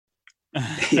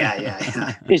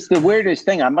Yeah. It's the weirdest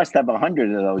thing. I must have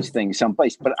 100 of those things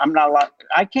someplace, but I'm not allowed.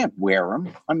 I can't wear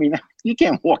them. I mean, you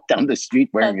can't walk down the street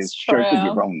wearing a shirt with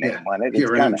your own name on it. It's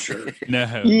Your kind own of shirt. No,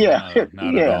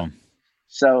 not at all.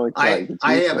 So it's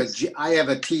I have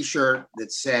a T-shirt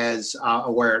that says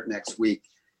I'll wear it next week.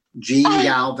 Gene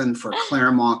Galvin for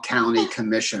Claremont County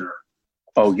Commissioner.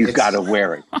 Oh, you got to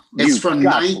wear it. It's from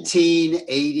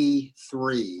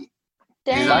 1983,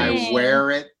 and I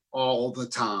wear it all the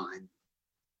time.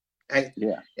 And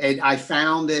I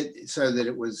found it so that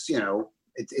it was,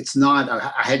 it's not.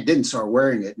 I didn't start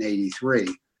wearing it in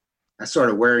 '83. I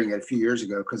started wearing it a few years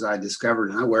ago because I discovered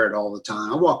it, and I wear it all the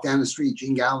time. I walk down the street,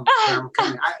 Gene Galvin, Claremont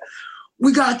County.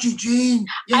 We got you, Gene.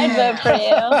 Yeah. I vote for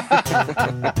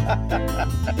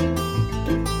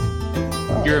you.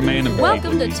 You're a man of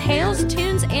Welcome to Tales,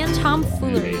 Tunes, and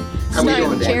Tomfoolery,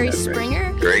 starring Jerry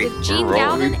Springer with Gene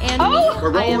Galvin and me.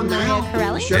 I am Maria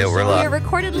Corelli. Yeah, we're live. We are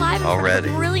recorded live in front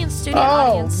of a brilliant studio Oh,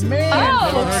 audience.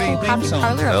 man. Old school coffee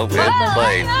parlor Oh, of we have to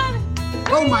play.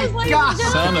 Oh my God!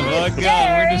 Son of a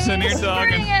gun. We're just sitting here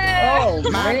talking. Oh,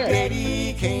 My man.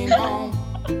 daddy came home.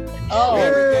 Oh,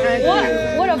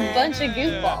 What a bunch of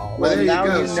goofballs. Well, there now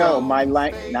you go. you know my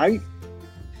language.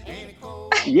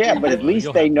 Yeah, but at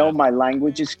least they know my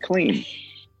language is clean.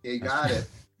 You got it.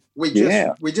 We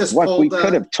just what pulled, we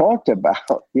could have talked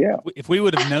about. Yeah. If we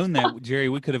would have known that, Jerry,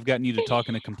 we could have gotten you to talk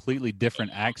in a completely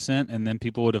different accent, and then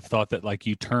people would have thought that like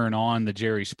you turn on the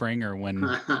Jerry Springer when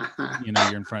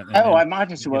you're in front. Oh, I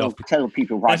might as well tell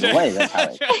people right away. That's how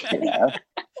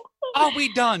Are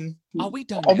we done? Are we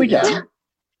done? Are we done?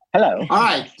 Hello. All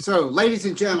right, so ladies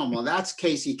and gentlemen, that's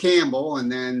Casey Campbell,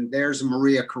 and then there's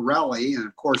Maria Corelli, and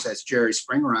of course that's Jerry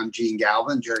Springer. I'm Gene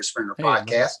Galvin, Jerry Springer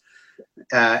Podcast.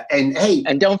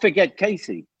 And don't forget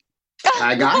Casey.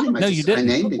 I got him. No, you didn't.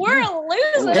 I named him. We're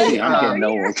losing. Hey, I'm getting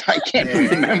old. I can't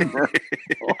remember.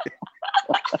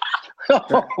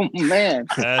 Oh man,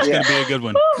 That's gonna be a good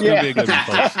one. It's gonna be a good one,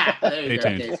 folks. There you Stay go,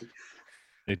 tuned. Casey.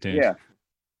 Stay tuned. yeah.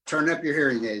 Turn up your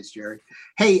hearing aids, Jerry.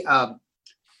 Hey,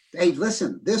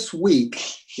 listen. This week,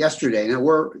 yesterday.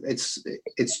 Now it's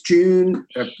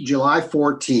July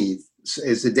 14th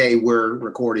is the day we're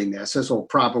recording this. This will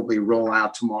probably roll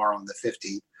out tomorrow on the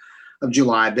 15th of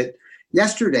July. But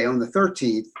yesterday, on the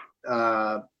 13th,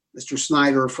 Mr.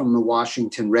 Snyder from the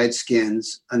Washington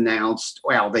Redskins announced.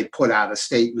 Well, they put out a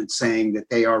statement saying that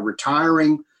they are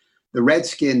retiring the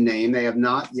Redskin name. They have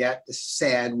not yet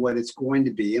said what it's going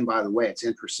to be. And by the way, it's an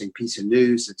interesting piece of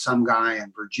news that some guy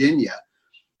in Virginia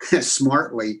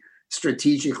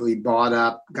strategically got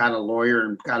a lawyer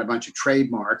and got a bunch of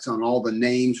trademarks on all the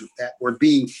names that were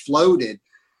being floated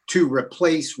to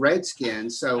replace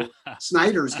Redskins. So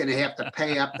Snyder's going to have to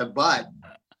pay up the butt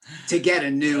to get a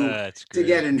new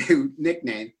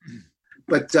nickname.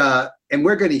 But and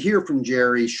we're going to hear from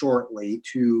Jerry shortly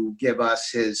to give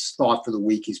us his thought for the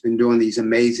week. He's been doing these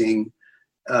amazing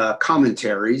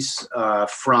commentaries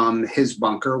from his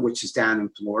bunker, which is down in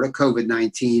Florida.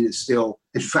 COVID-19 is still,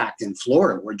 in fact, in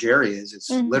Florida where Jerry is. It's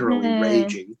literally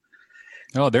raging.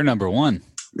 Oh, they're number one.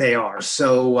 They are.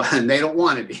 So, and they don't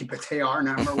want to be, but they are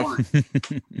number one.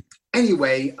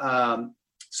 Anyway,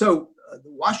 so the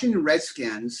Washington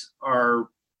Redskins are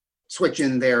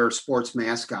switching their sports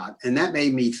mascot. And that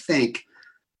made me think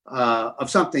of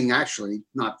something I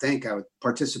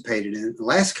participated in the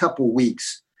last couple of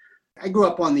weeks. I grew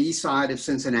up on the east side of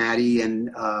Cincinnati, and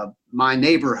my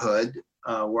neighborhood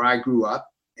where I grew up.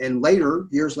 And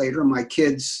years later, my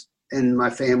kids and my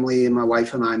family and my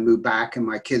wife and I moved back, and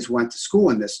my kids went to school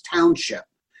in this township.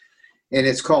 And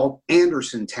it's called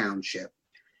Anderson Township.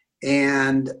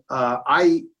 And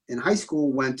I, in high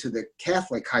school, went to the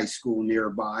Catholic high school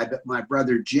nearby, but my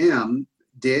brother Jim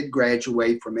did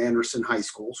graduate from Anderson High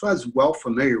School. So I was well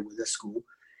familiar with this school.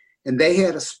 And they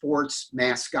had a sports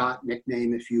mascot,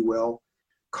 nickname, if you will,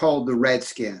 called the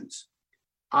Redskins.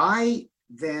 I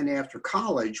then, after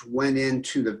college, went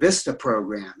into the VISTA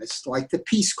program. It's like the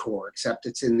Peace Corps, except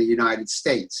it's in the United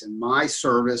States. And my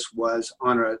service was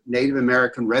on a Native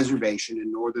American reservation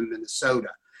in northern Minnesota,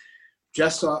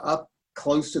 just up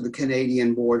close to the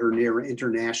Canadian border near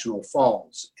International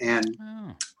Falls. And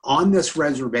on this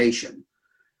reservation,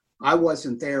 I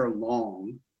wasn't there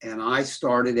long. And I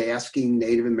started asking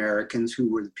Native Americans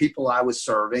who were the people I was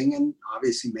serving, and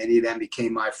obviously many of them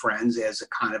became my friends as a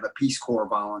kind of a Peace Corps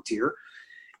volunteer.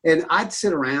 And I'd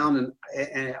sit around and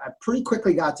I pretty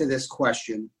quickly got to this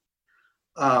question.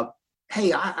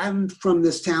 Hey, I'm from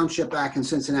this township back in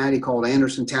Cincinnati called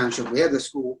Anderson Township. We have the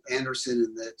school Anderson,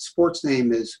 and the sports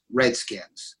name is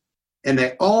Redskins. And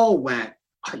they all went,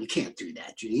 oh, you can't do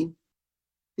that, Gene.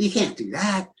 You can't do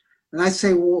that. And I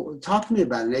say, well, talk to me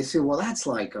about it. And they say, well, that's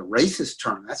like a racist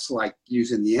term. That's like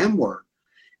using the M word.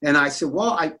 And I said,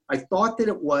 well, I thought that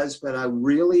it was, but I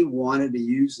really wanted to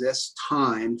use this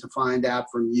time to find out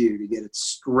from you, to get it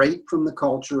straight from the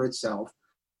culture itself,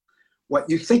 what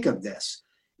you think of this.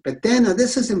 But then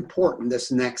this is important,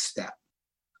 this next step.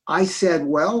 I said,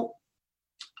 well,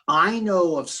 I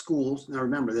know of schools. Now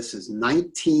remember, this is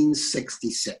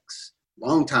 1966,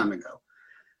 long time ago.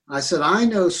 I said, I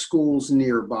know schools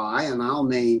nearby, and I'll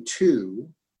name two,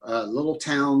 a little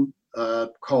town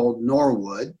called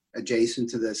Norwood, adjacent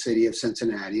to the city of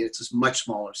Cincinnati. It's a much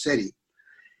smaller city.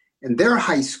 And their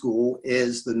high school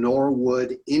is the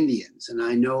Norwood Indians. And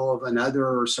I know of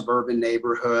another suburban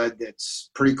neighborhood that's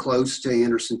pretty close to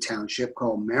Anderson Township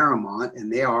called Marymount,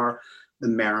 and they are the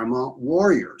Marymount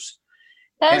Warriors.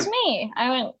 That was me. I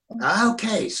went.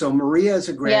 Okay, so Maria is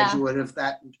a graduate of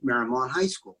that Marymount High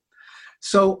School.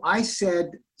 So I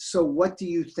said, so what do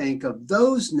you think of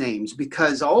those names?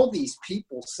 Because all these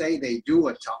people say they do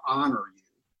it to honor you.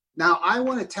 Now, I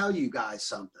want to tell you guys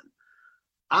something.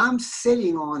 I'm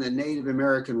sitting on a Native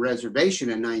American reservation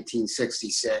in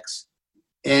 1966,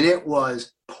 and it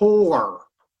was poor.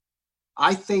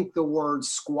 I think the word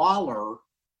squalor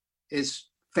is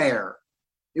fair.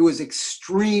 It was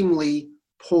extremely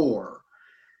poor.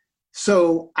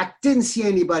 So I didn't see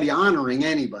anybody honoring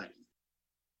anybody.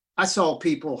 I saw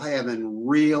people having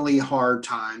really hard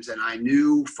times, and I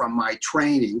knew from my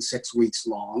training, 6 weeks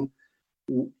long,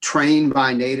 trained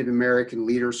by Native American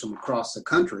leaders from across the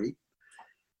country,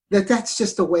 that that's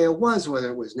just the way it was,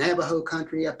 whether it was Navajo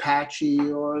country,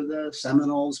 Apache, or the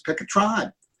Seminoles, pick a tribe.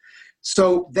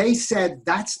 So they said,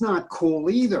 that's not cool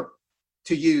either,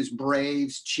 to use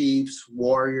braves, chiefs,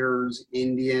 warriors,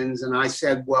 Indians. And I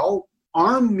said, well,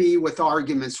 arm me with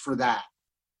arguments for that.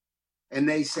 And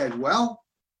they said, well,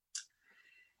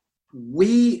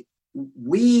 we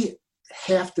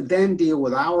have to then deal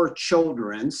with our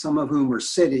children, some of whom are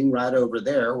sitting right over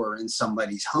there or in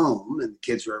somebody's home, and the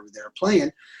kids are over there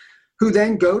playing, who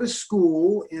then go to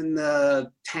school in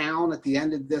the town at the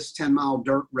end of this 10-mile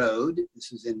dirt road.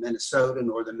 This is in Minnesota,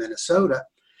 northern Minnesota.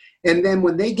 And then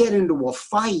when they get into a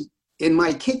fight, and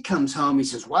my kid comes home, he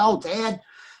says, well, Dad,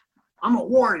 I'm a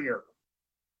warrior.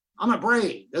 I'm a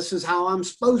brave. This is how I'm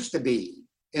supposed to be.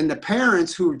 And the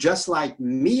parents, who are just like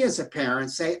me as a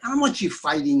parent, say, I don't want you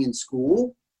fighting in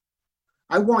school.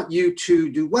 I want you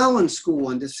to do well in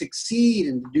school and to succeed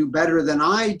and to do better than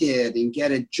I did and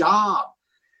get a job.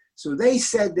 So they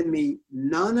said to me,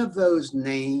 none of those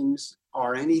names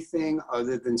are anything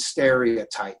other than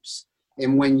stereotypes.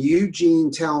 And when you,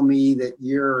 Gene, tell me that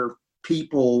your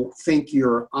people think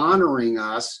you're honoring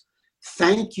us,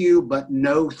 thank you, but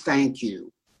no thank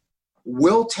you.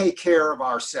 We'll take care of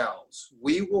ourselves.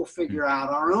 We will figure out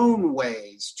our own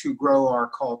ways to grow our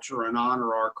culture and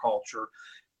honor our culture.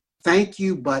 Thank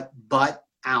you, but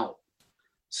out.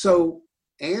 So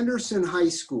Anderson High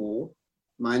School,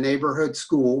 my neighborhood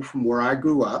school from where I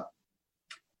grew up,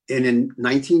 and in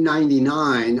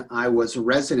 1999, I was a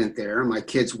resident there. My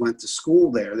kids went to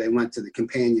school there. They went to the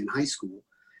Companion High School.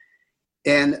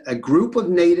 And a group of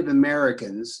Native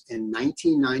Americans in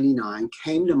 1999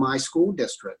 came to my school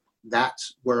district.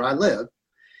 That's where I live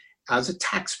as a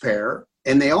taxpayer.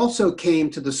 And they also came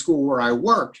to the school where I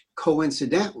worked,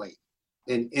 coincidentally,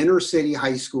 an inner city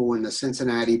high school in the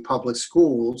Cincinnati public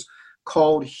schools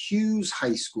called Hughes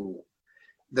High School.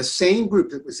 The same group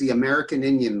that was the American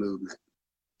Indian movement.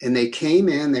 And they came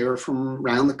in, they were from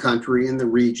around the country in the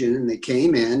region, and they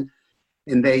came in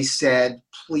and they said,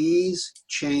 please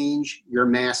change your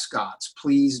mascots.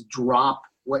 Please drop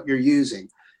what you're using.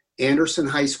 Anderson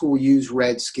High School used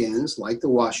Redskins, like the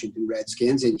Washington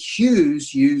Redskins, and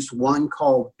Hughes used one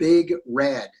called Big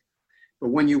Red. But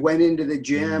when you went into the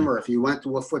gym or if you went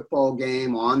to a football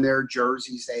game, on their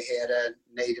jerseys, they had a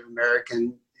Native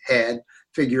American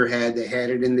figurehead. They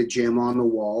had it in the gym on the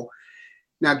wall.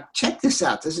 Now, check this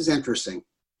out. This is interesting.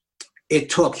 It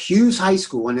took Hughes High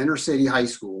School, an inner city high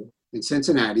school in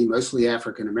Cincinnati, mostly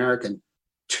African American,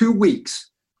 2 weeks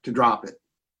to drop it.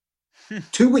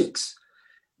 2 weeks.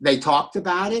 They talked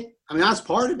about it. I mean, I was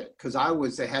part of it because I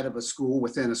was the head of a school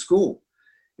within a school.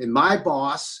 And my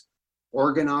boss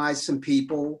organized some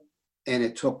people, and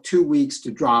it took 2 weeks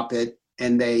to drop it.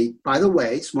 And they, by the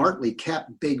way, smartly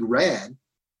kept Big Red,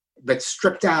 but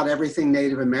stripped out everything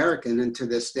Native American. And to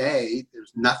this day,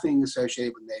 there's nothing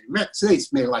associated with Native American. So they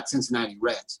made it like Cincinnati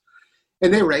Reds.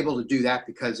 And they were able to do that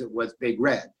because it was Big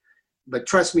Red. But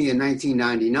trust me, in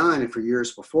 1999, and for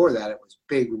years before that, it was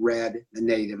Big Red, the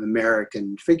Native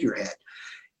American figurehead.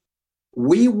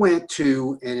 We went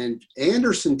to, and in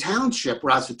Anderson Township,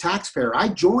 where I was a taxpayer, I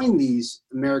joined these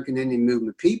American Indian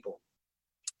movement people.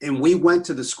 And we went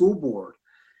to the school board,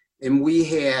 and we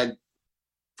had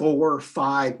 4 or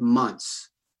 5 months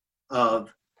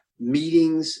of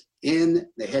meetings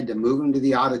they had to move them to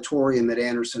the auditorium at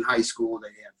Anderson High School. They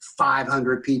had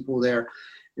 500 people there.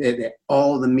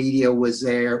 All the media was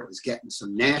there. It was getting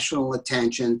some national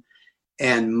attention.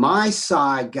 And my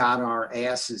side got our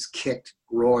asses kicked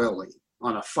royally.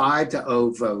 On a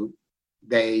 5-0 vote,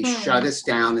 they shut us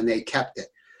down, and they kept it.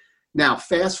 Now,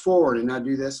 fast forward, and I'll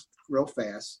do this real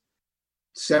fast.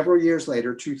 Several years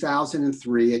later,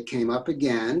 2003, it came up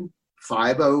again,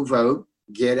 5-0 vote,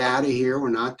 get out of here, we're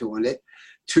not doing it.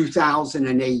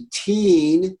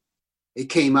 2018, it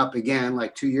came up again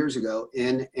like 2 years ago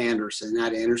in Anderson,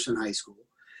 at Anderson High School.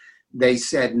 They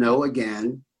said no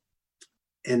again.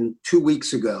 And 2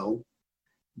 weeks ago,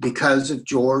 because of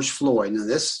George Floyd, now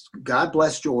this, God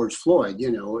bless George Floyd,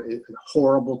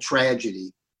 horrible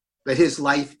tragedy, but his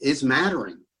life is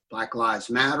mattering. Black Lives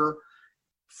Matter.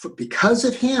 Because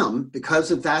of him,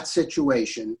 because of that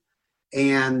situation,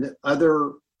 and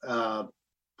other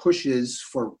pushes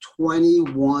for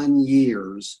 21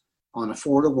 years on a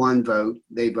 4-1 vote,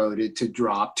 they voted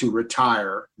to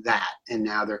retire that. And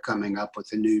now they're coming up with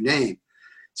a new name.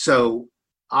 So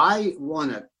I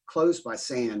want to close by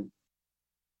saying,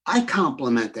 I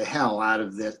compliment the hell out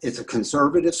of this. It's a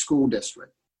conservative school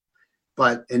district.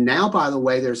 And now, by the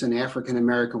way, there's an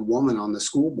African-American woman on the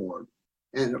school board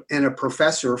and a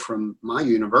professor from my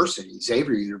university,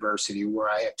 Xavier University, where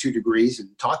I had 2 degrees and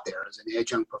taught there as an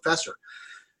adjunct professor.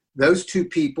 Those 2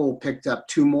 people picked up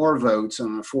 2 more votes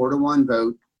on a 4-1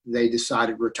 vote. They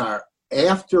decided to retire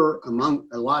after, among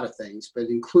a lot of things, but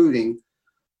including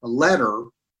a letter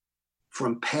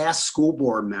from past school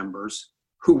board members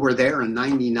who were there in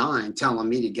 99 telling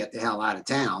me to get the hell out of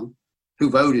town, who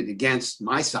voted against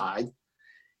my side.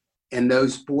 And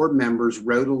those board members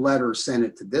wrote a letter, sent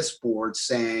it to this board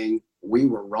saying, we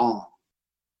were wrong.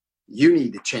 You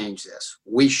need to change this.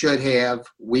 We should have,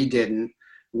 we didn't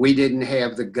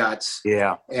have the guts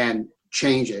and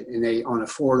change it. And they, on a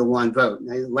 4-1 vote.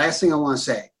 Now, the last thing I want to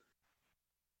say,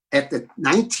 at the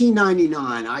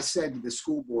 1999, I said to the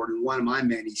school board in one of my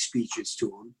many speeches to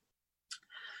them,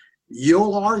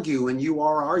 you'll argue, and you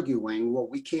are arguing, well,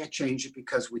 we can't change it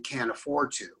because we can't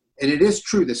afford to. And it is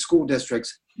true that school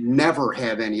districts never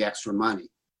have any extra money.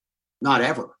 Not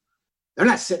ever. They're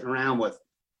not sitting around with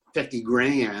 50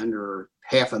 grand or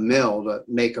 $500,000 to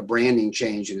make a branding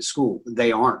change in a school.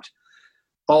 They aren't.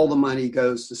 All the money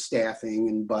goes to staffing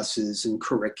and buses and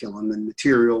curriculum and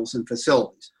materials and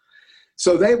facilities.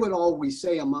 So they would always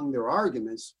say among their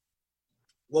arguments,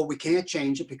 well, we can't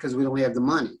change it because we don't have the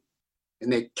money.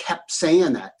 And they kept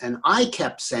saying that. And I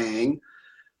kept saying,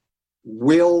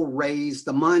 we'll raise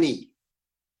the money.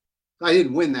 I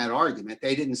didn't win that argument.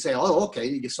 They didn't say, oh, okay,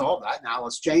 you solved that. Now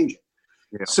let's change it.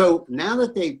 Yeah. So now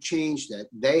that they've changed it,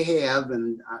 they have,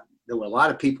 and there were a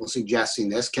lot of people suggesting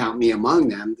this, count me among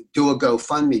them, do a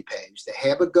GoFundMe page. They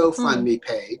have a GoFundMe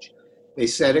page. They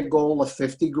set a goal of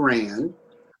 50 grand.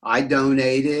 I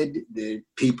donated. The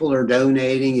people are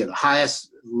donating. The highest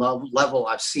level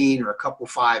I've seen are a couple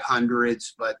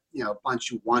 500s, but a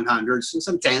bunch of 100s and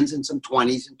some 10s and some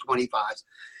 20s and 25s.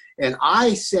 And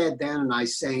I said then, and I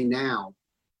say now,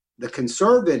 the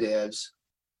conservatives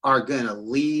are going to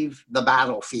leave the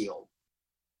battlefield.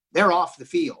 They're off the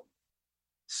field.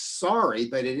 Sorry,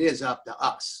 but it is up to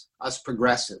us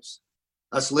progressives,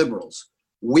 us liberals.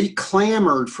 We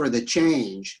clamored for the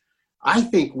change. I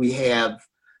think we have,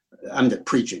 I'm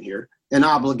preaching here, an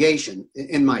obligation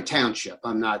in my township.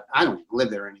 I don't even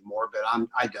live there anymore, but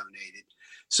I donated.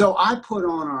 So I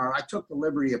took the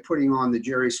liberty of putting on the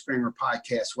Jerry Springer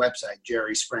podcast website,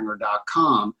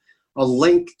 jerryspringer.com, a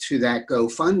link to that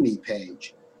GoFundMe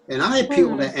page. And I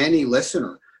appeal to any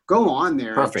listener, go on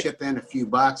there and chip in a few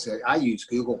bucks. I use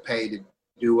Google Pay to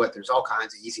do it. There's all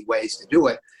kinds of easy ways to do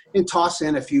it, and toss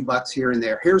in a few bucks here and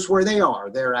there. Here's where they are.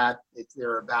 They're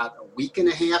about a week and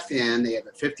a half in. They have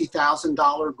a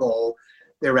 $50,000 goal.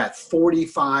 They're at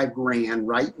 45 grand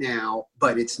right now,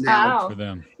 but it's now for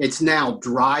them. It's now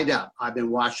dried up. I've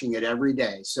been watching it every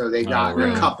day. So they got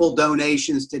a couple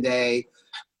donations today,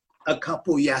 a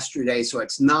couple yesterday. So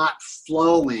it's not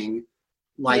flowing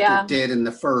like it did in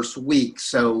the first week.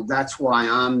 So that's why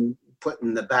I'm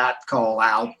putting the bat call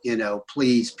out,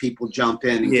 please people jump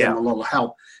in and give them a little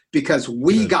help, because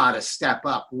we got to step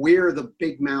up. We're the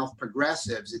big mouth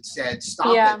progressives. It said,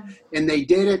 stop it. And they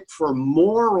did it for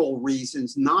moral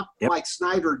reasons, not like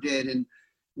Snyder did in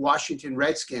Washington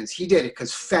Redskins. He did it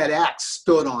because FedEx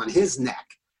stood on his neck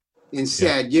and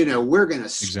said, we're going to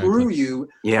screw you.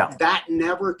 Yeah. That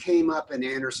never came up in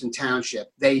Anderson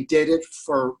Township. They did it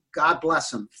for, God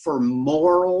bless them, for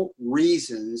moral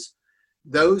reasons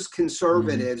those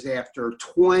conservatives, after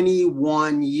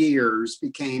 21 years,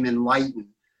 became enlightened.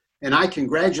 And I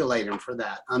congratulate them for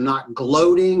that. I'm not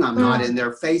gloating. I'm not in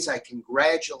their face. I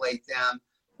congratulate them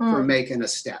for making a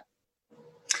step.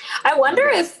 I wonder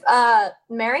if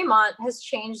Marymount has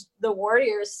changed the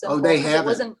Warriors symbol. Oh, they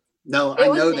haven't. No, I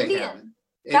know they haven't.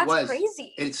 That's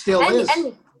crazy. It still is.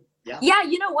 And yeah,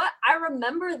 you know what? I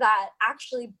remember that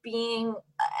actually being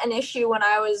an issue when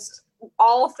I was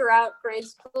all throughout grade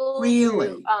school.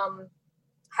 Really?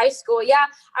 High school. Yeah.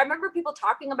 I remember people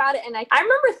talking about it, and I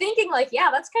remember thinking like, yeah,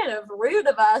 that's kind of rude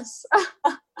of us.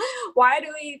 Why do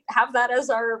we have that as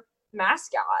our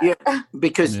mascot? Yeah,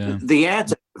 because the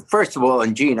answer, first of all,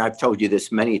 and Gene, I've told you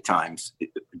this many times,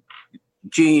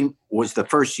 Gene was the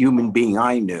first human being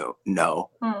I know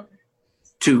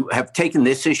to have taken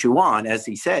this issue on, as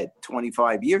he said,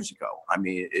 25 years ago. I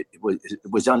mean, it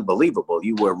was unbelievable.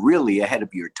 You were really ahead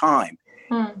of your time.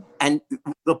 And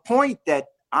the point that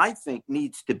I think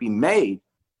needs to be made,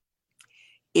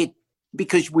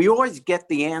 because we always get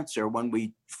the answer when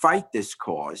we fight this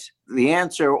cause, the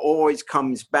answer always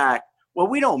comes back, well,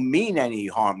 we don't mean any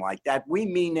harm like that. We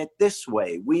mean it this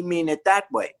way. We mean it that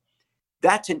way.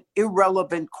 That's an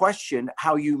irrelevant question,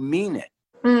 how you mean it.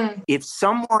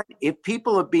 If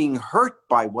people are being hurt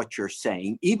by what you're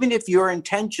saying, even if your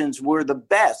intentions were the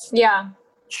best,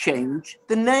 change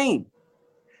the name.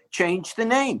 Change the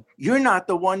name. You're not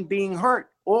the one being hurt.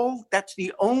 That's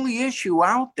the only issue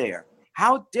out there.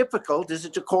 How difficult is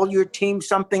it to call your team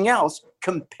something else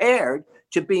compared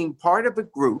to being part of a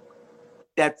group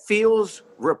that feels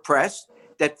repressed,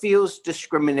 that feels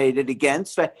discriminated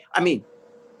against? I mean,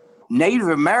 Native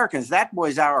Americans, that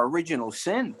was our original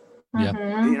sin.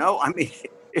 You know, I mean,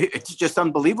 it's just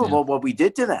unbelievable what we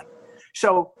did to them.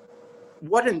 So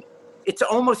it's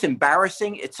almost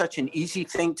embarrassing. It's such an easy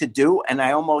thing to do. And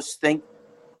I almost think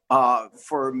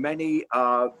for many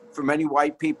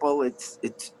white people,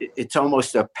 it's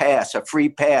almost a free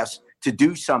pass to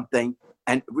do something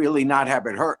and really not have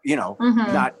it hurt, you know,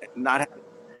 not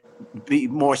be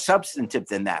more substantive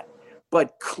than that.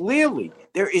 But clearly,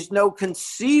 there is no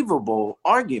conceivable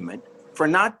argument for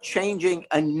not changing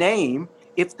a name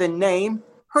if the name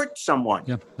hurts someone.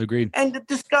 Yeah, agreed. And the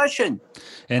discussion.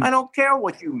 And I don't care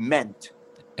what you meant,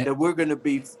 that we're going to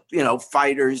be, you know,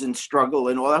 fighters and struggle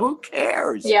and all that. Who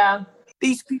cares? Yeah.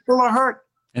 These people are hurt.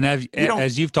 And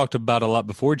as you've talked about a lot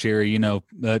before, Jerry, you know,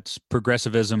 that's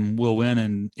progressivism will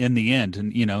win in the end.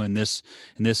 And, you know, in this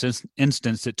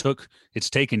instance, it's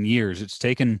taken years. It's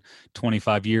taken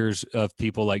 25 years of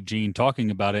people like Gene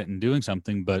talking about it and doing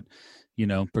something. But, you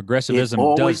know, progressivism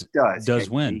does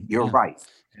win. You're right.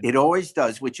 It always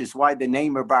does, which is why the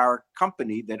name of our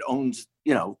company that owns,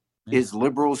 you know, is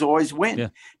Liberals Always Win. Yeah.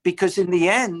 Because in the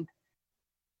end,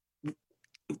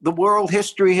 the world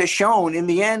history has shown, in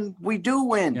the end, we do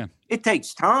win. Yeah. It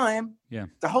takes time. Yeah.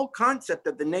 The whole concept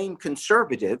of the name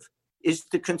conservative is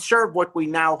to conserve what we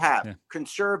now have,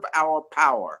 conserve our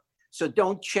power. So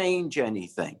don't change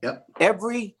anything. Yep.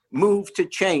 Every move to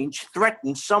change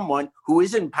threatens someone who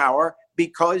is in power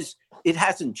because it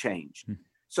hasn't changed.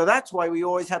 So that's why we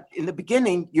always have, in the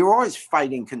beginning, you're always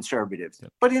fighting conservatives.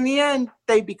 Yep. But in the end,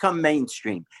 they become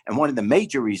mainstream. And one of the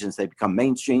major reasons they become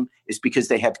mainstream is because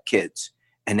they have kids.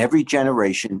 And every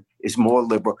generation is more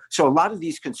liberal. So a lot of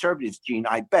these conservatives, Gene,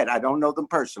 I bet, I don't know them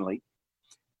personally,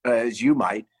 as you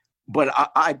might, but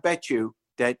I bet you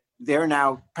that they're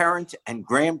now parents and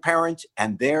grandparents,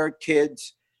 and their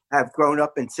kids have grown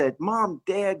up and said, Mom,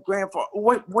 Dad, Grandfather,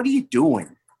 what are you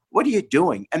doing? What are you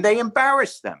doing? And they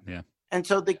embarrass them. Yeah. And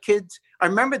so the kids, I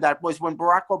remember that was when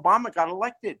Barack Obama got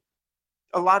elected.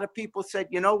 A lot of people said,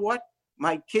 you know what?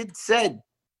 My kid said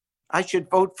I should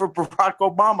vote for Barack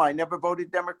Obama. I never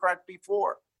voted Democrat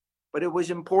before, but it was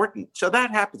important. So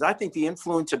that happens. I think the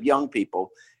influence of young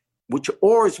people, which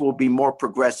always will be more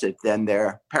progressive than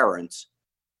their parents,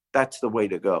 that's the way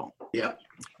to go. Yeah.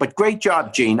 But great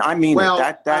job, Gene. I mean,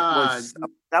 that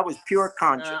was pure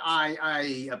conscience.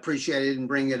 I appreciate it and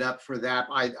bring it up for that.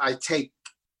 I take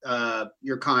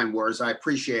your kind words. I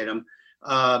appreciate them.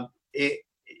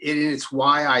 It's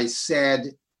why I said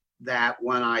that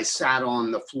when I sat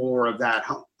on the floor of that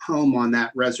home on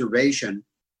that reservation,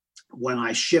 when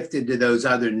I shifted to those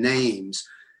other names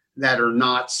that are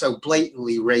not so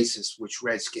blatantly racist, which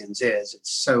Redskins is.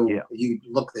 It's so, you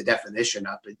look the definition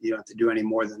up, you don't have to do any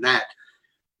more than that.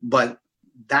 But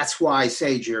that's why I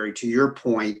say, Jerry, to your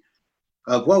point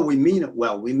of, well, we mean it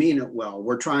well. We mean it well.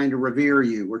 We're trying to revere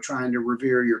you. We're trying to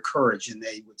revere your courage. And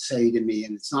they would say to me,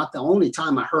 and it's not the only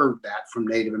time I heard that from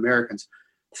Native Americans,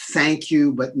 thank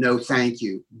you, but no thank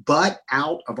you. But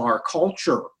out of our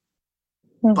culture,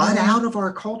 butt out of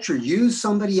our culture. Use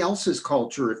somebody else's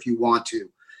culture if you want to,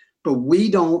 but we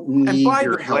don't need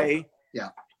your help. Yeah.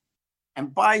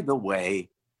 And by the way,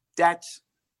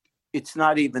 it's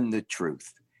not even the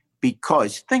truth,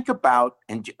 because think about,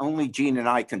 and only Gene and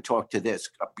I can talk to this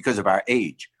because of our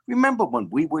age. Remember when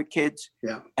we were kids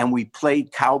and we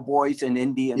played cowboys and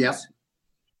Indians? Yeah.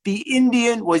 The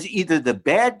Indian was either the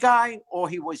bad guy or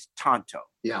he was Tonto.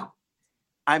 Yeah.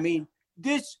 I mean,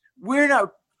 we're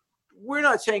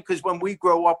not saying because when we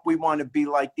grow up, we want to be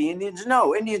like the Indians.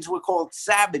 No, Indians were called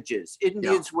savages.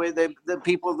 Indians were the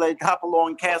people that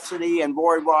Hopalong Cassidy and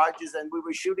Roy Rogers, and we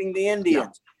were shooting the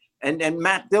Indians. And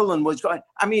Matt Dillon was going,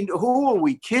 I mean, who are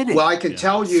we kidding? Well, I can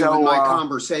tell you in my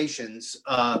conversations,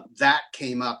 that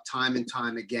came up time and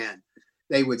time again.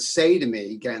 They would say to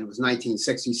me, again, it was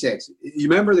 1966, you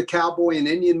remember the cowboy and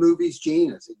Indian movies,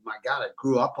 Gene? I said, my God, I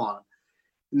grew up on them.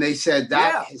 And they said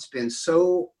that has been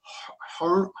so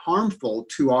harmful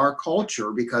to our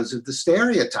culture because of the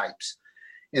stereotypes.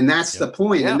 And that's the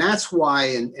point. And that's why,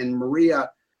 and Maria,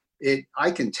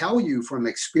 I can tell you from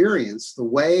experience, the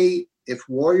way if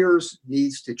Warriors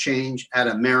needs to change at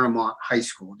a Marymount High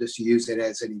School, just to use it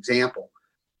as an example,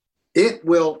 it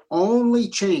will only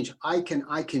change. I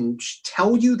can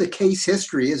tell you the case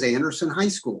history is Anderson High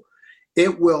School.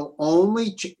 It will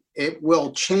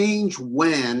change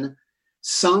when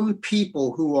some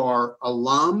people who are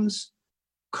alums,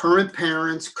 current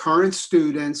parents, current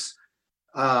students,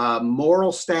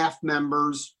 moral staff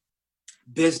members,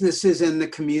 businesses in the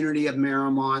community of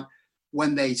Marymount,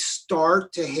 when they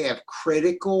start to have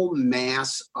critical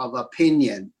mass of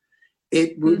opinion,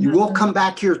 you will come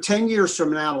back here 10 years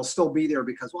from now, it'll still be there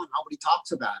because, well, nobody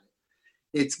talks about it.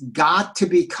 It's got to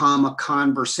become a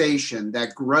conversation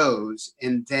that grows,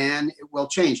 and then it will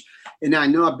change. And I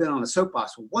know I've been on a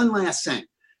soapbox, but one last thing.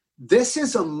 This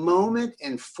is a moment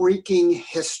in freaking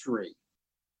history.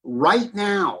 Right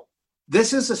now,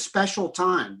 this is a special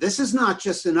time. This is not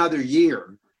just another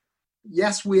year.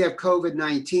 Yes, we have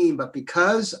COVID-19, but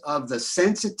because of the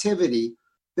sensitivity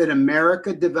that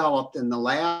America developed in the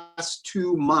last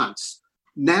 2 months,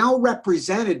 now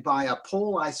represented by a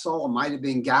poll I saw, it might have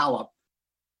been Gallup,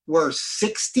 where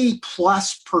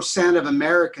 60+% of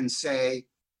Americans say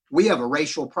we have a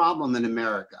racial problem in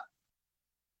America.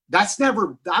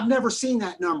 I've never seen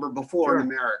that number before in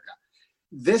America.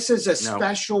 This is a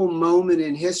special moment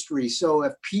in history. So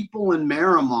if people in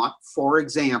Marymount, for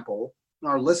example,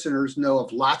 our listeners know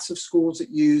of lots of schools that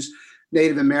use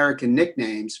Native American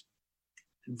nicknames,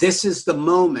 this is the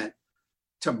moment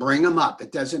to bring them up.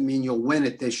 It doesn't mean you'll win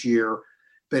it this year,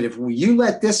 but if you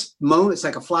let this moment, it's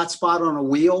like a flat spot on a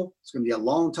wheel. It's going to be a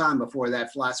long time before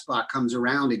that flat spot comes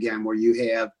around again, where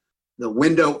you have the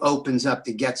window opens up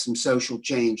to get some social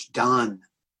change done.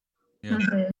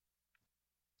 Yeah.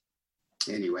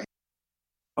 Anyway.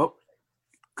 Oh,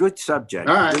 good subject.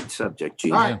 All right. Good subject,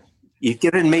 Gene. All right. You've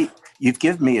given me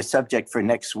a subject for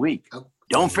next week. Oh.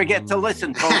 Don't forget to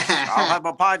listen, folks. I'll have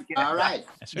a podcast. All right.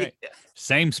 That's right.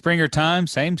 Same Springer time,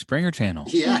 same Springer channel.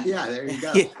 Yeah, there you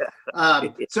go.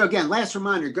 So again, last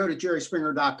reminder, go to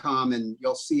jerryspringer.com and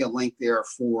you'll see a link there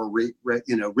for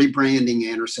rebranding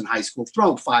Anderson High School.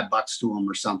 Throw $5 to them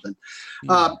or something.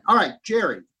 All right,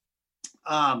 Jerry.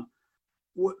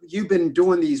 You've been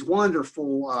doing these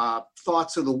wonderful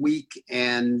thoughts of the week,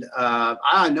 and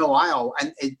I know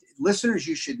listeners,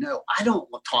 you should know, I don't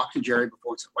talk to Jerry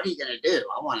before and say, what are you going to do?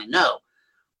 I want to know.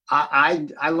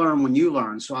 I learn when you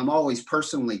learn, so I'm always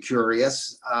personally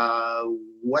curious.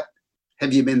 What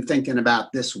have you been thinking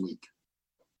about this week?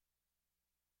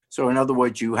 So in other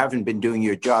words, you haven't been doing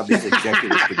your job as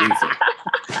executive producer.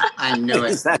 I know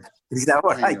it. Is that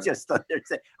what I just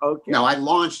understand? Okay. No, I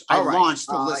launched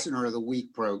the Listener of the Week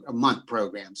month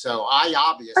program. So I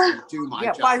obviously do my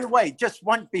job. By the way,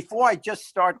 before I just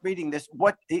start reading this,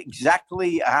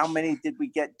 how many did we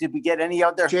get? Did we get any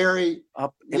other? Jerry,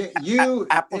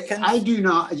 applicants? I do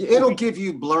not. It'll give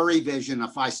you blurry vision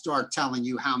if I start telling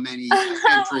you how many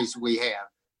entries we have.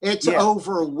 It's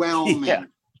overwhelming. Yeah.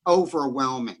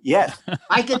 Overwhelming. Yes.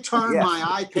 I could turn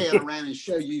my iPad around and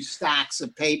show you stacks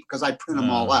of paper because I print them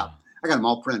all up. I got them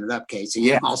all printed up,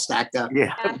 Casey. All stacked up.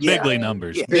 Yeah. Bigly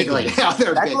numbers. Yeah. Bigly. Yeah,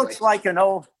 they're that bigly. looks like an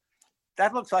old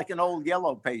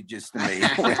Yellow Pages to me.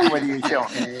 What are you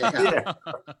showing?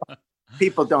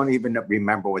 People don't even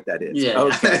remember what that is. Yeah.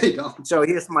 Okay. So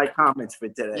here's my comments for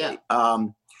today. Yeah.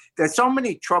 There's so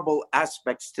many trouble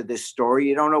aspects to this story,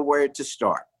 you don't know where to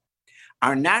start.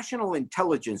 Our National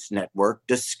Intelligence Network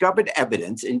discovered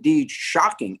evidence, indeed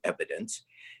shocking evidence,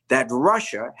 that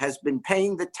Russia has been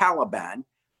paying the Taliban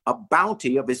a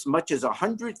bounty of as much as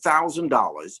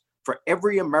 $100,000 for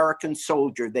every American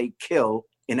soldier they kill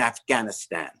in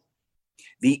Afghanistan.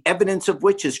 the evidence of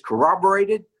which is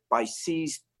corroborated by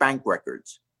seized bank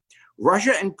records.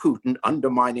 Russia and Putin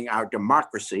undermining our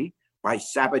democracy by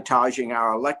sabotaging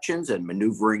our elections and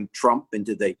maneuvering Trump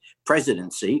into the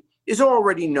presidency is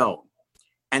already known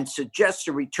and suggests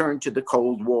a return to the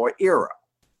Cold War era.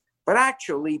 But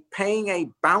actually, paying a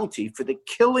bounty for the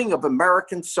killing of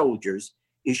American soldiers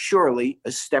is surely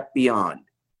a step beyond.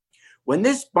 When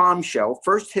this bombshell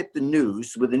first hit the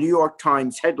news with the New York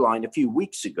Times headline a few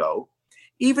weeks ago,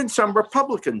 even some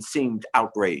Republicans seemed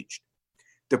outraged.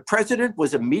 The president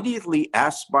was immediately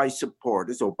asked by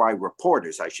supporters, or by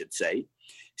reporters, I should say,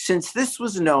 since this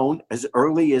was known as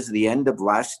early as the end of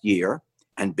last year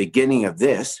and beginning of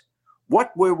this,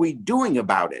 what were we doing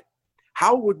about it?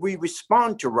 How would we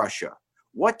respond to Russia?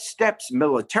 What steps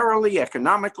militarily,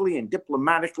 economically, and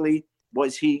diplomatically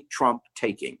was he, Trump,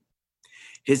 taking?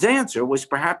 His answer was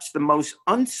perhaps the most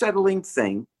unsettling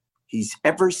thing he's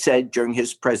ever said during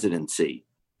his presidency,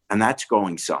 and that's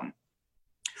going some.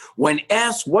 When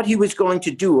asked what he was going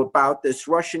to do about this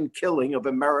Russian killing of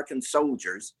American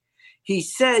soldiers, he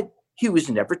said he was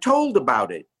never told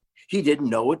about it. He didn't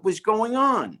know it was going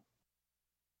on.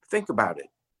 Think about it.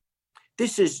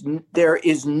 There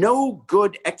is no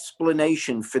good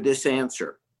explanation for this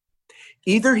answer.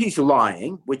 Either he's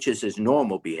lying, which is his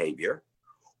normal behavior,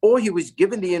 or he was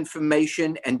given the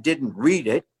information and didn't read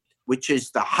it, which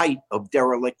is the height of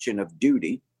dereliction of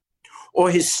duty,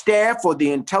 or his staff or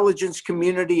the intelligence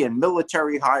community and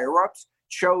military higher-ups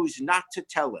chose not to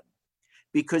tell him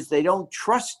because they don't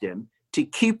trust him to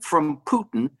keep from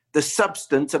Putin the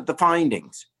substance of the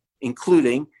findings,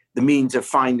 including the means of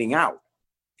finding out.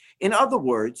 In other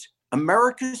words,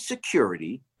 America's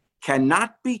security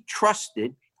cannot be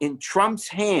trusted in Trump's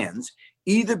hands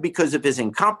either because of his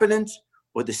incompetence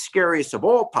or the scariest of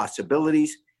all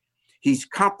possibilities, he's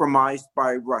compromised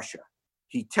by Russia.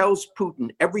 He tells Putin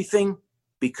everything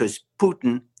because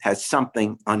Putin has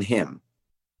something on him.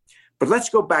 But let's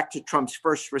go back to Trump's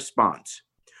first response.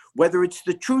 Whether it's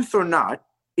the truth or not,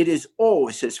 it is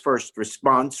always his first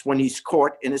response when he's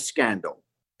caught in a scandal.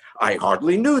 I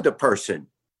hardly knew the person.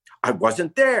 I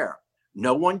wasn't there.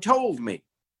 No one told me.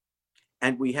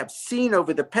 And we have seen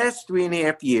over the past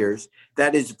 3.5 years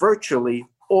that is virtually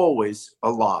always a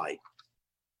lie.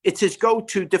 It's his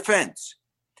go-to defense.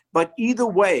 But either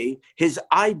way, his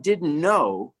I didn't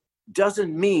know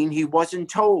doesn't mean he wasn't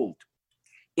told.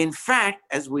 In fact,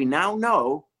 as we now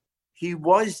know, he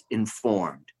was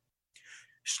informed.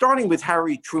 Starting with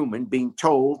Harry Truman being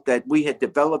told that we had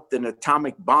developed an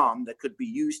atomic bomb that could be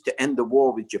used to end the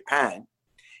war with Japan,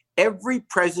 every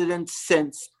president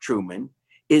since Truman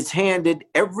is handed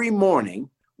every morning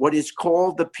what is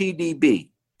called the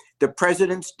PDB, the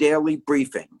President's Daily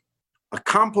Briefing, a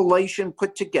compilation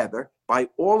put together by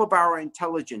all of our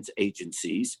intelligence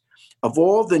agencies of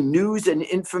all the news and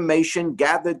information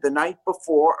gathered the night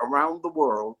before around the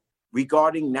world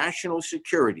regarding national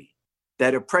security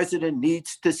that a president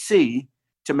needs to see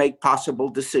to make possible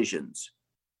decisions.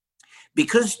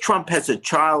 Because Trump has a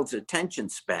child's attention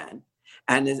span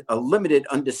and a limited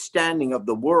understanding of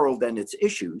the world and its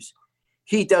issues,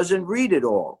 he doesn't read it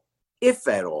all, if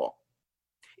at all.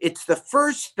 It's the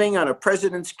first thing on a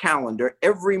president's calendar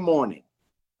every morning,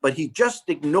 but he just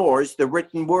ignores the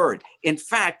written word. In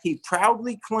fact, he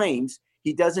proudly claims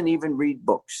he doesn't even read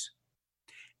books.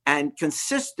 And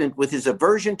consistent with his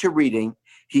aversion to reading,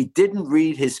 he didn't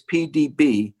read his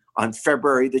PDB on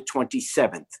February the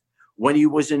 27th, when he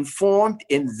was informed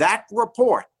in that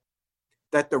report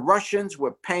that the Russians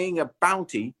were paying a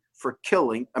bounty for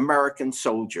killing American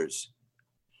soldiers.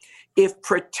 If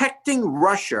protecting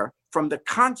Russia from the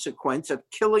consequence of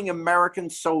killing American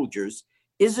soldiers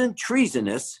isn't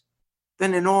treasonous,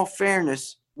 then in all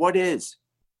fairness, what is?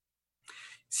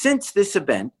 Since this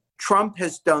event, Trump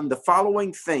has done the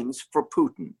following things for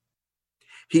Putin.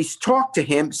 He's talked to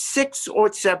him 6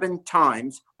 or 7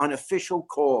 times on official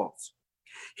calls.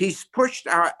 He's pushed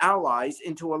our allies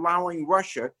into allowing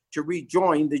Russia to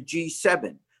rejoin the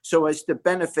G7 so as to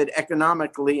benefit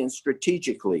economically and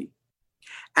strategically.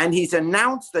 And he's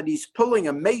announced that he's pulling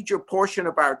a major portion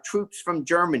of our troops from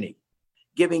Germany,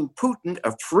 giving Putin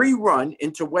a free run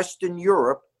into Western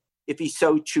Europe if he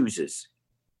so chooses.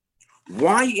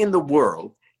 Why in the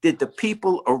world did the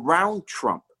people around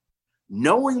Trump,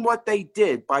 knowing what they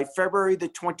did by February the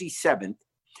 27th,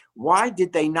 why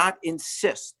did they not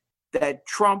insist that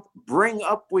Trump bring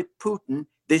up with Putin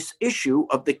this issue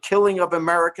of the killing of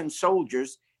American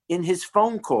soldiers in his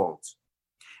phone calls?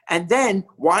 And then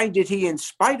why did he, in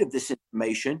spite of this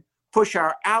information, push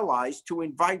our allies to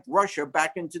invite Russia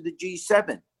back into the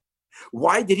G7?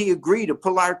 Why did he agree to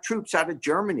pull our troops out of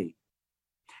Germany?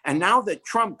 And now that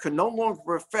Trump can no longer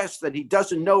profess that he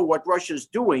doesn't know what Russia's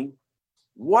doing,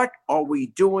 what are we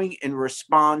doing in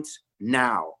response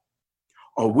now?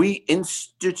 Are we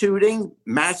instituting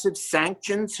massive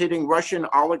sanctions hitting Russian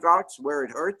oligarchs where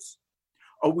it hurts?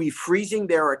 Are we freezing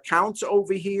their accounts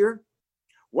over here?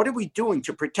 What are we doing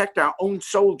to protect our own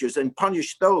soldiers and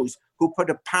punish those who put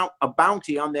a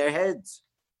bounty on their heads?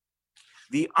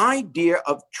 The idea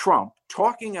of Trump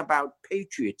talking about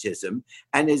patriotism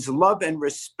and his love and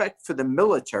respect for the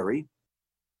military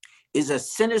is a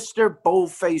sinister,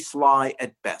 bold-faced lie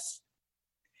at best.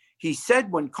 He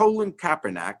said when Colin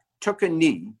Kaepernick took a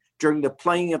knee during the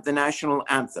playing of the national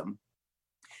anthem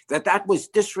that was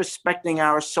disrespecting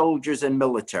our soldiers and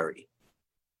military.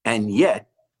 And yet,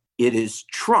 it is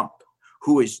Trump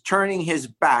who is turning his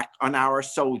back on our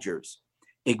soldiers,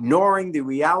 ignoring the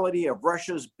reality of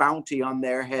Russia's bounty on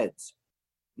their heads,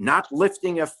 not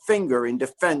lifting a finger in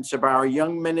defense of our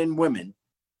young men and women,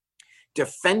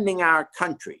 defending our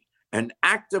country, an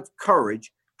act of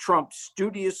courage Trump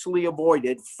studiously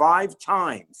avoided 5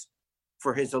 times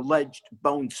for his alleged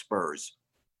bone spurs.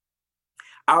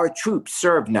 Our troops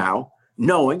serve now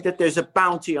knowing that there's a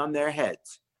bounty on their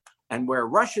heads. And where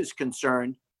Russia's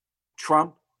concerned,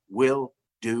 Trump will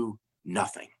do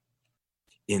nothing.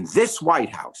 In this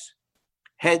White House,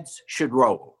 heads should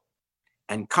roll.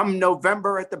 And come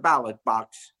November at the ballot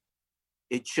box,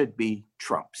 it should be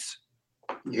Trump's.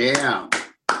 Yeah.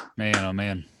 Man, oh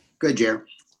man. Good, Jerry.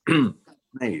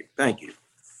 Thank you.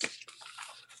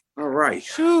 All right.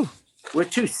 Whew. We're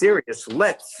too serious.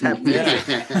 Let's have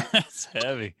That's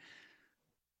heavy.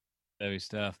 Heavy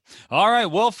stuff. All right.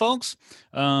 Well, folks,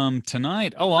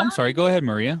 tonight. Oh, I'm sorry. Go ahead,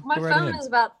 Maria. My Go right phone ahead. is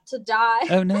about to die.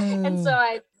 Oh, no. And so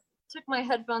I took my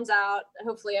headphones out.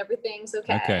 Hopefully everything's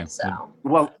okay. Okay. So.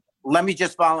 Well, let me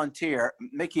just volunteer.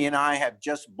 Mickey and I have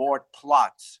just bought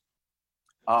plots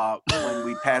when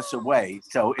we pass away.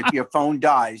 So if your phone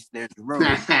dies, there's room.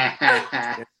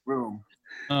 There's room.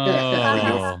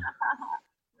 Oh.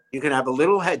 You can have a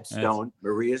little headstone,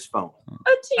 Maria's phone.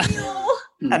 A teal.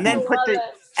 And then I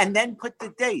love put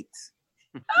the dates.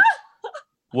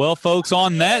 Well, folks,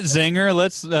 on that zinger,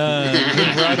 let's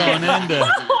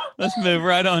move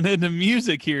right on into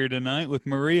music here tonight with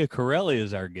Maria Corelli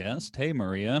as our guest. Hey,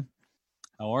 Maria,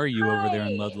 how are you over there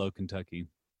in Ludlow, Kentucky?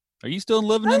 Are you still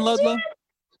living in Ludlow?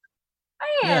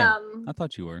 I am. I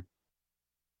thought you were.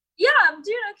 Yeah, I'm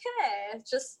doing okay.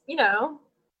 Just,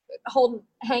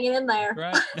 hanging in there.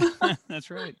 Right. That's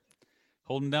right.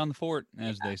 Holding down the fort,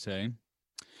 as they say.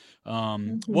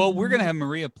 Well, we're going to have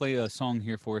Maria play a song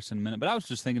here for us in a minute, but I was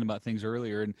just thinking about things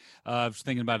earlier, and I was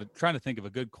thinking about it, trying to think of a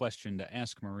good question to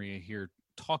ask Maria here,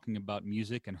 talking about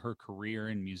music and her career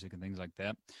in music and things like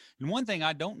that. And one thing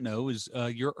I don't know is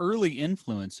your early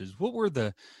influences. What were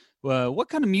what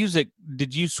kind of music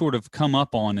did you sort of come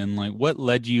up on, and like what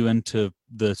led you into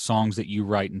the songs that you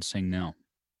write and sing now?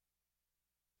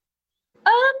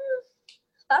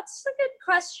 That's a good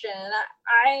question.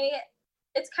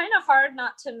 It's kind of hard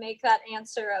not to make that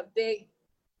answer a big,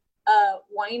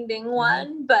 winding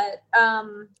one, but,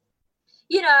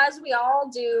 as we all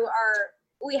do,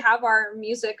 we have our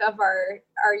music of our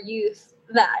youth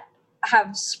that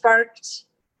have sparked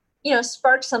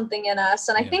something in us.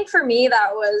 And I think for me,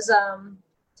 that was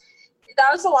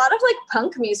a lot of like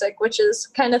punk music, which is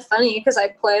kind of funny because I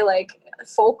play like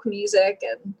folk music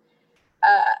and,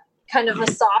 kind of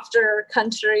a softer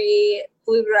country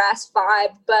bluegrass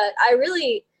vibe, but I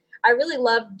really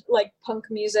loved like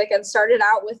punk music and started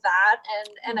out with that,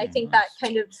 and I think that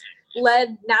kind of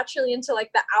led naturally into like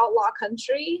the outlaw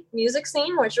country music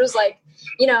scene, which was like,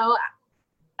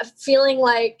 feeling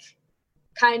like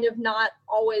kind of not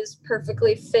always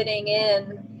perfectly fitting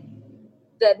in.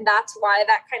 That's why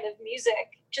that kind of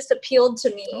music just appealed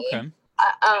to me. Okay.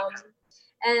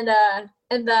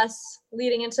 And thus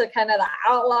leading into kind of the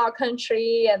outlaw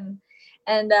country and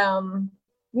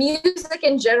music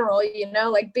in general,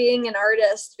 like being an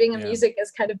artist, being a music is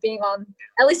kind of being on,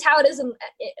 at least how it is in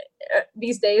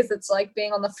these days, it's like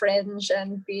being on the fringe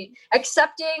and be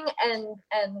accepting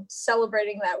and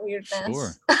celebrating that weirdness.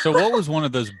 Sure. So what was one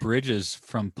of those bridges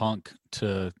from punk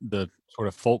to the sort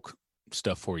of folk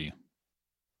stuff for you?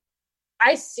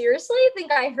 I seriously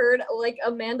think I heard like a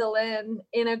mandolin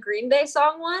in a Green Day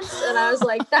song once, and I was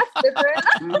like, "That's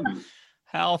different."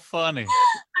 How funny!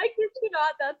 I kid you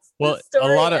not. That's well, the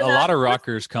story. a lot of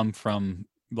rockers come from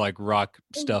like rock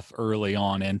stuff early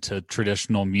on into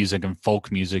traditional music and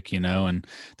folk music, and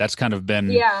that's kind of been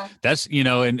that's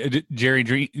and Jerry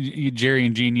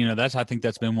and Gene, that's I think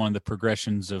that's been one of the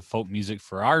progressions of folk music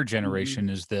for our generation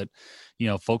is that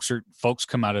folks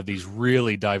come out of these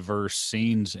really diverse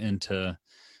scenes into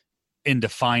into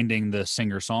finding the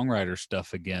singer-songwriter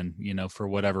stuff again, you know, for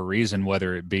whatever reason,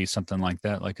 whether it be something like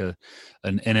that, like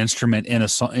an instrument in a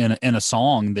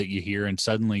song that you hear, and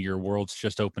suddenly your world's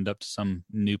just opened up to some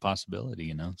new possibility,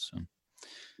 you know. So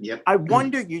yep. I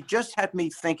wonder, you just had me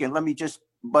thinking, let me just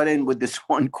butt in with this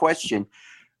one question.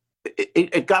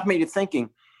 It got me to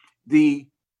thinking, the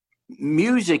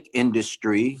music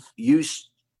industry used,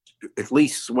 at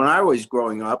least when I was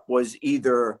growing up, was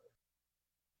either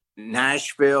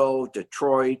Nashville,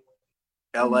 Detroit,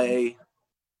 LA,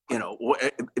 you know,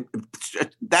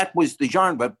 that was the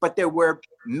genre. But there were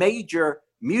major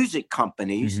music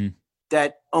companies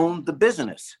that owned the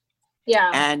business. Yeah.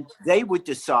 And they would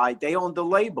decide, they owned the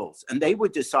labels, and they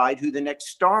would decide who the next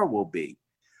star will be.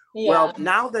 Yeah. Well,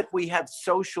 now that we have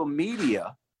social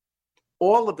media,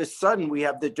 all of a sudden we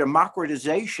have the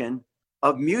democratization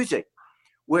of music,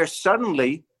 where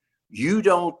suddenly you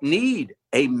don't need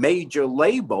a major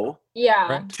label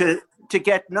to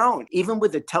get known. Even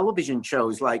with the television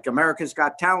shows like America's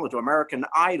Got Talent or American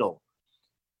Idol,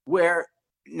 where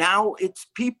now it's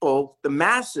people, the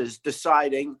masses,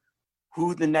 deciding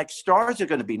who the next stars are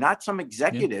going to be, not some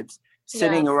executives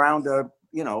sitting around an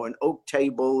oak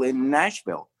table in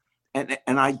Nashville. And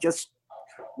I just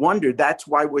wonder, that's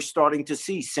why we're starting to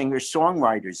see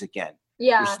singer-songwriters again.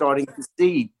 Yeah. We're starting to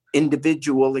see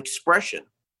individual expression.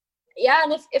 Yeah,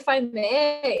 and if I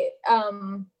may,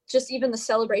 just even the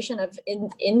celebration of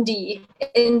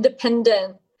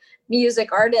independent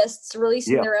music artists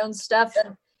releasing their own stuff.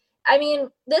 And I mean,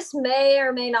 this may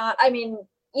or may not, I mean,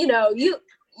 you know, you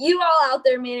all out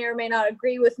there may or may not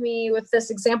agree with me with this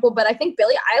example, but I think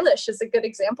Billie Eilish is a good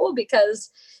example, because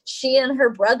she and her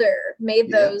brother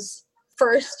made those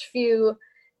first few,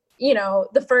 you know,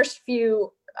 the first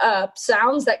few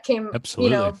sounds that came,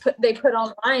 Absolutely. you know, they put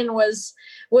online was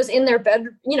in their bed,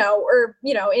 you know, or,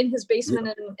 you know, in his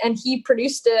basement, and he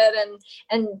produced it,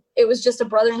 and it was just a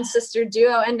brother and sister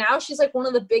duo. And now she's like one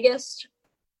of the biggest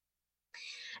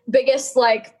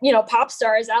like, you know, pop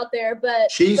stars out there.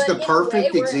 But she's the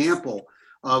perfect example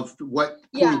of what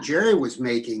point Jerry was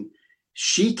making.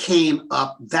 She came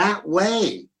up that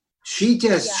way. She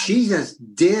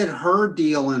just did her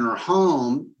deal in her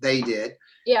home. They did.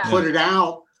 Put it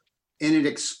out, and it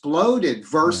exploded,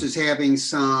 versus having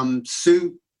some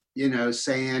suit, you know,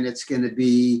 saying it's going to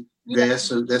be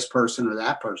this or this person or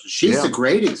that person. She's a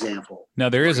great example. Now,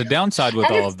 there is a downside with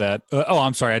all of that.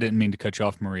 I'm sorry, I didn't mean to cut you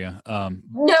off, Maria. No,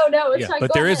 it's fine.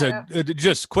 But there is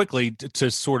just quickly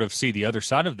to sort of see the other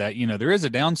side of that. You know, there is a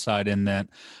downside in that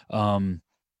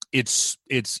it's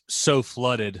so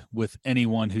flooded with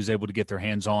anyone who's able to get their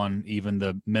hands on even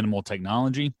the minimal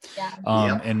technology.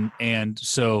 And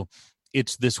so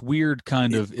it's this weird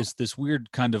kind of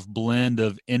blend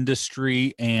of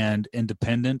industry and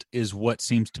independent is what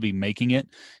seems to be making it.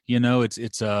 You know, it's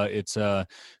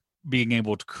being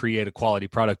able to create a quality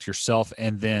product yourself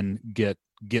and then get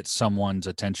someone's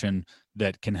attention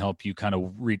that can help you kind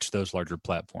of reach those larger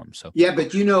platforms. So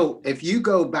but you know, if you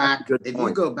go back to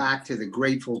the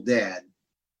Grateful Dead,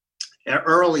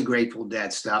 early Grateful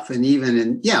Dead stuff, and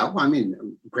even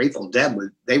Grateful Dead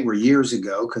they were years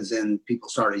ago, because then people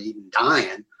started even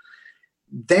dying.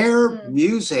 Their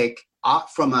music,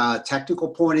 from a technical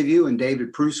point of view, and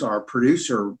David Prusa, our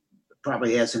producer,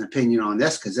 probably has an opinion on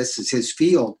this because this is his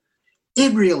field.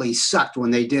 It really sucked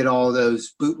when they did all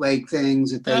those bootleg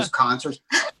things at those concerts.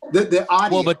 The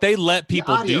audio. Well, but they let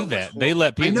people do that. They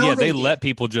let people. They let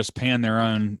people just pan their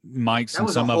own mics, and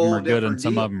some of them are good, and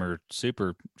some of them are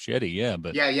super shitty. Yeah,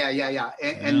 but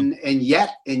and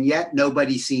yet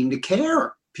nobody seemed to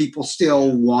care. People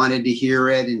still wanted to hear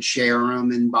it and share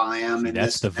them and buy them. And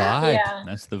that's the vibe. Yeah.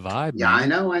 That's the vibe. Yeah,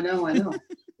 man. I know.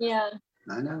 Yeah,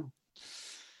 I know.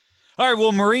 All right,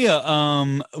 well, Maria,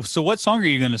 so what song are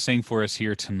you going to sing for us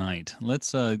here tonight?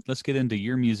 Let's get into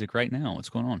your music right now. What's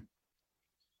going on?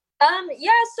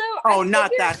 So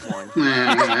not that one.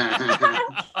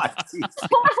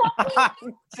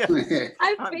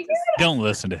 I figured. Don't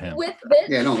listen to him. With this,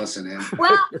 don't listen to him.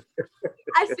 Well,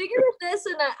 I figured with this,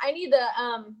 and I need to,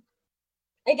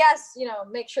 I guess, you know,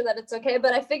 make sure that it's okay.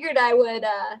 But I figured I would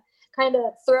kind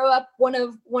of throw up one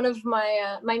of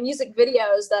my my music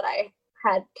videos that I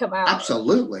had come out.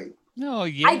 Absolutely. Oh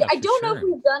yeah. I don't know if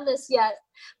we've done this yet,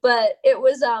 but it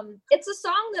was it's a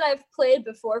song that I've played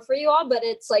before for you all, but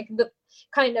it's like the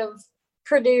kind of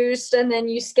produced, and then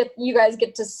you guys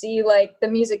get to see like the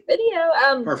music video.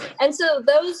 Perfect. And so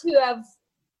those who have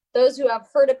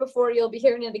heard it before, you'll be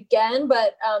hearing it again.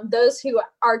 But those who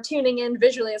are tuning in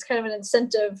visually, it's kind of an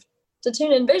incentive to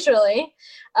tune in visually.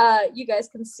 You guys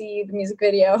can see the music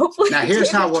video. Hopefully. Now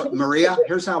here's how Maria.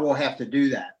 Here's how we'll have to do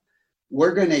that.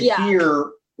 We're going to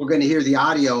hear we're going to hear the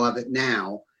audio of it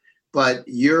now. But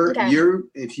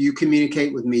if you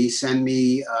communicate with me, send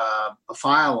me a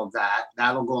file of that.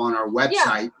 That'll go on our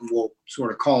website. Yeah. We'll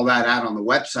sort of call that out on the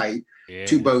website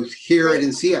to both hear it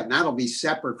and see it. And that'll be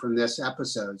separate from this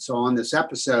episode. So on this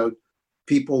episode,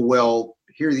 people will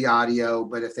hear the audio,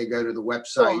 but if they go to the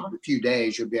website in a few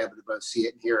days, you'll be able to both see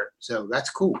it and hear it. So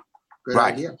that's cool. Good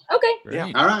idea. Okay.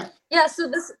 Great. All right. Yeah.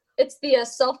 So it's the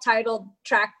self-titled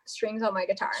track, Strings on My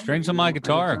Guitar. Strings on My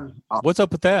Guitar. What's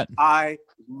up with that? I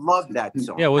love that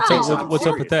song. Yeah, what's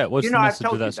up with that? What's the message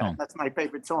of that song? That's my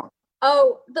favorite song.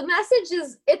 Oh, the message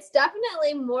is, it's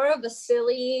definitely more of a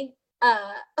silly,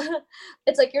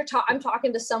 it's like I'm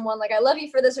talking to someone like, I love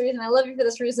you for this reason, I love you for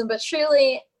this reason, but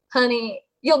truly, honey,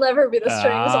 you'll never be the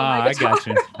strings on my guitar. I got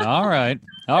you. All right.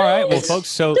 Well, folks,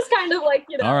 so just kind of like,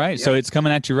 all right. Yeah. So it's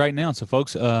coming at you right now. So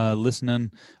folks,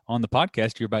 listening on the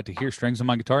podcast, you're about to hear Strings on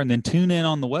My Guitar, and then tune in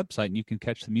on the website and you can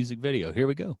catch the music video. Here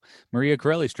we go. Maria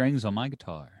Corelli, Strings on My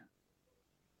Guitar.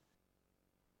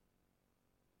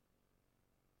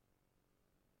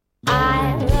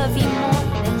 I love you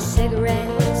more than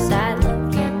cigarettes. I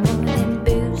love you more than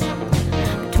booze.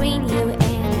 Between you and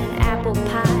an apple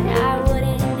pie, I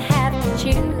wouldn't have to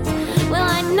choose. Well,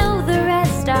 I know the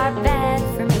rest are bad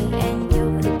for me, and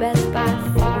you're the best by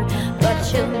far,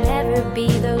 but you'll never be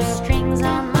those strings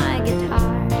on my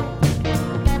guitar.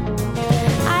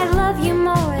 I love you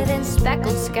more than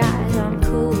speckled skies on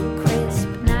cool, crisp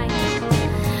nights.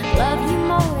 Love you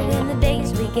more than the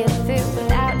days we get through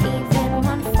without even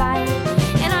one fight.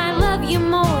 And I love you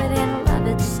more than love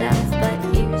itself, but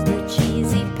here's the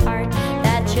cheesy part,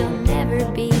 that you'll never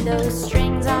be those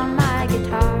strings on my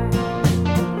guitar.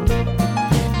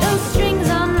 Those strings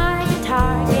on my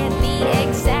guitar give me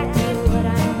exactly what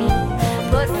I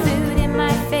need. Put food in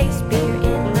my face, beer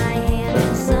in my hand,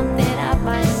 and something up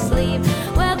my sleeve.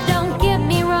 Well, don't get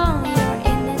me wrong,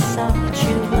 you're in this song,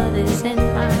 true love is in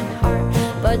my heart,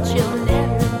 but you'll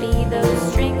never be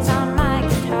those strings on my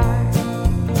guitar.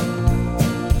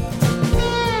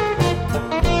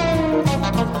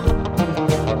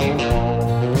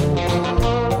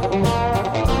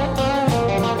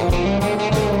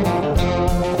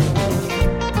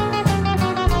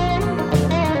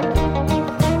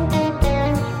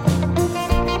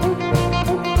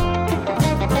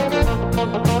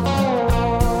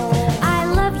 I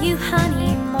love you,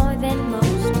 honey, more than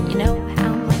most. You know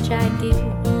how much I do.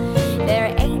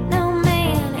 There ain't no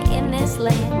man in this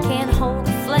land can hold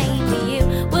a flame to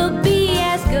you. We'll be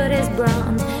as good as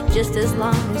bronze, just as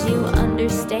long as you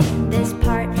understand this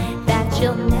part, that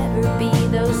you'll never be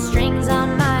those strings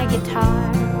on my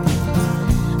guitar.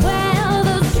 Well,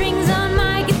 those strings on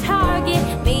my guitar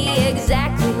give me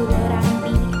exactly what I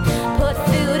need. Put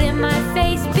food in my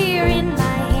face, beer in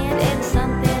my hand, and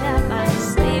something up my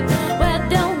sleeve. Well,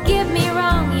 don't get me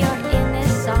wrong, you're in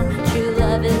this song, true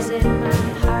love is in my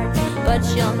heart, but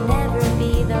you'll never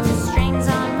be those strings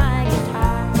on my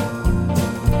guitar.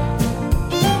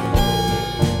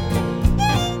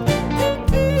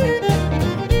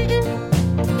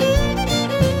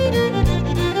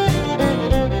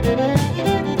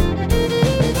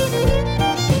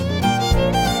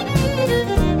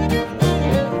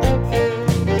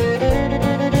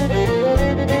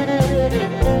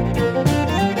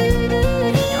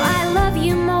 Now, I love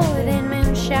you more than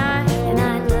moonshine, and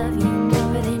I love you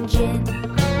more than gin.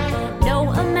 No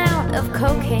amount of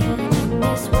cocaine in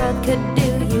this world could do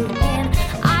you in.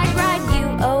 I'd ride you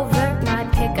over my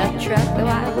pickup truck, though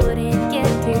I wouldn't get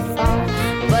too far,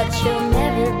 but you'll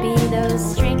never be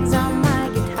those strings on my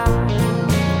guitar.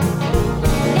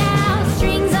 Now,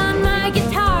 strings on my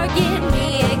guitar give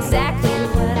me exactly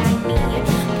what I need.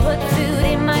 Put food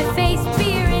in my face,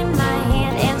 beer in my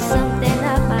hand, and something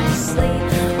up my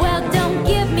sleeve. Well, don't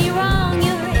get me wrong,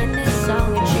 you're in this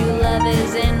song, true love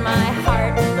is in my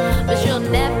heart, but you'll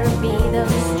never be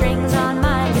those strings on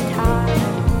my guitar.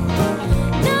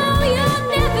 No, you'll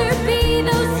never be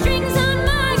those strings on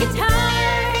my guitar.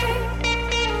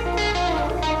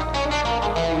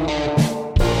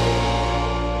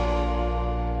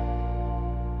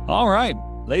 All right,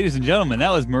 ladies and gentlemen,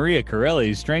 that was Maria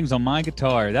Corelli, Strings on My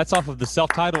Guitar. That's off of the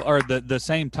self-titled, or the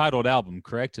same titled album,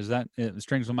 correct? Is that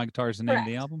Strings on My Guitar is the name of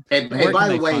the album? Hey, by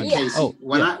the way, Casey,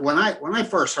 when yeah. I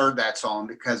first heard that song,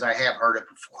 because I have heard it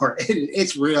before,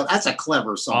 it's real. That's a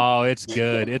clever song. Oh, it's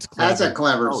good. It's clever. That's a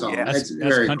clever song. Yeah. That's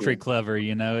very country cool. clever,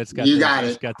 you know. It's got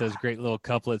It's got those great little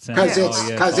couplets in Because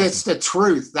it. it's the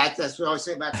truth. That's what I always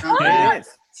say about country. It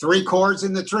is. 3 chords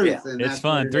in the truth. Yeah. And It's that's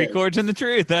fun. what 3 it chords in the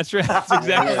truth. That's right. That's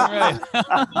exactly right.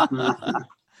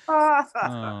 is.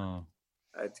 Oh.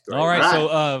 That's great. All right.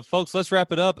 So, folks, let's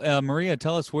wrap it up. Maria,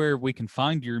 tell us where we can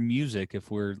find your music if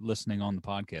we're listening on the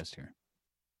podcast here.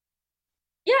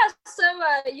 Yeah, so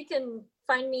you can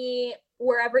find me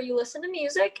wherever you listen to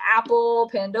music, Apple,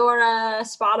 Pandora,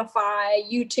 Spotify,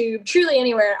 YouTube, truly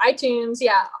anywhere, iTunes,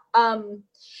 yeah.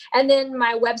 And then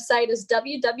my website is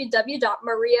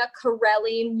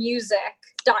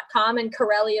www.mariacarellimusic.com, and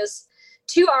Carelli is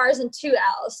 2 R's and 2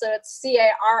 L's, so it's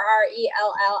Carrelli.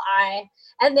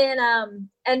 And then,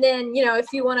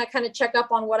 if you want to kind of check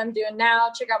up on what I'm doing now,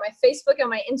 check out my Facebook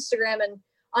and my Instagram. And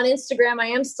on Instagram, I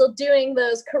am still doing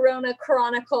those Corona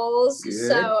Chronicles. Good.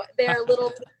 So they're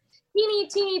little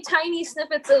teeny tiny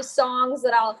snippets of songs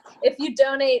that if you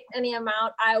donate any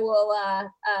amount, I will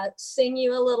sing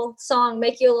you a little song,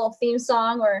 make you a little theme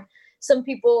song, or some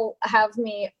people have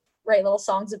me write little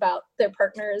songs about their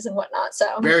partners and whatnot.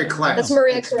 So very clever. That's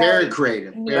Maria Corelli. Very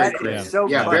creative. Very creative. So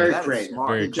very creative.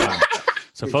 Very cool.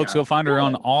 So, folks, go find her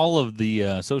on all of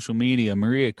the social media,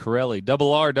 Maria Carelli,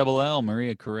 RRL,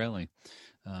 Maria Carelli.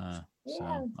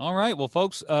 So, all right. Well,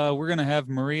 folks, we're going to have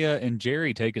Maria and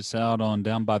Jerry take us out on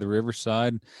Down by the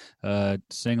Riverside,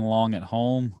 sing along at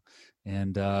home,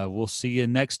 and we'll see you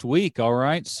next week. All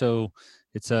right. So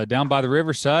it's Down by the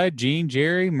Riverside. Gene,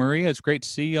 Jerry, Maria, it's great to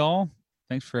see y'all.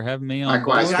 Thanks for having me on.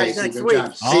 Likewise, Casey. Good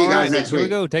job. See you guys next week. Here we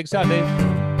go. Take us out, Dave.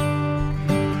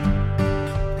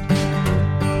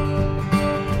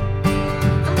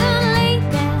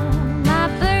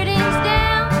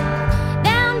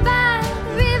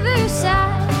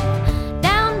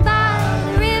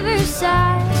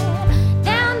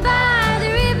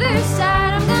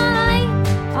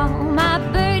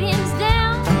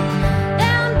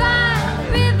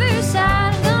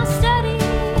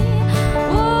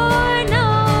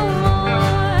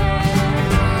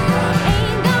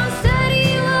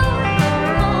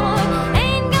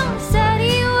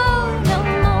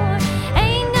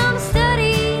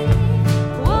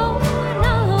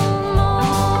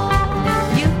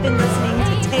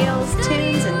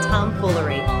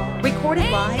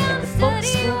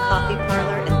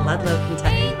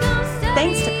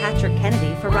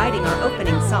 For writing our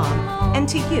opening song, and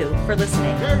to you for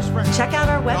listening. Check out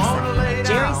our website,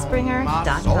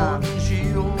 jerryspringer.com.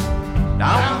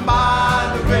 Down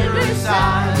by the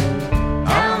riverside.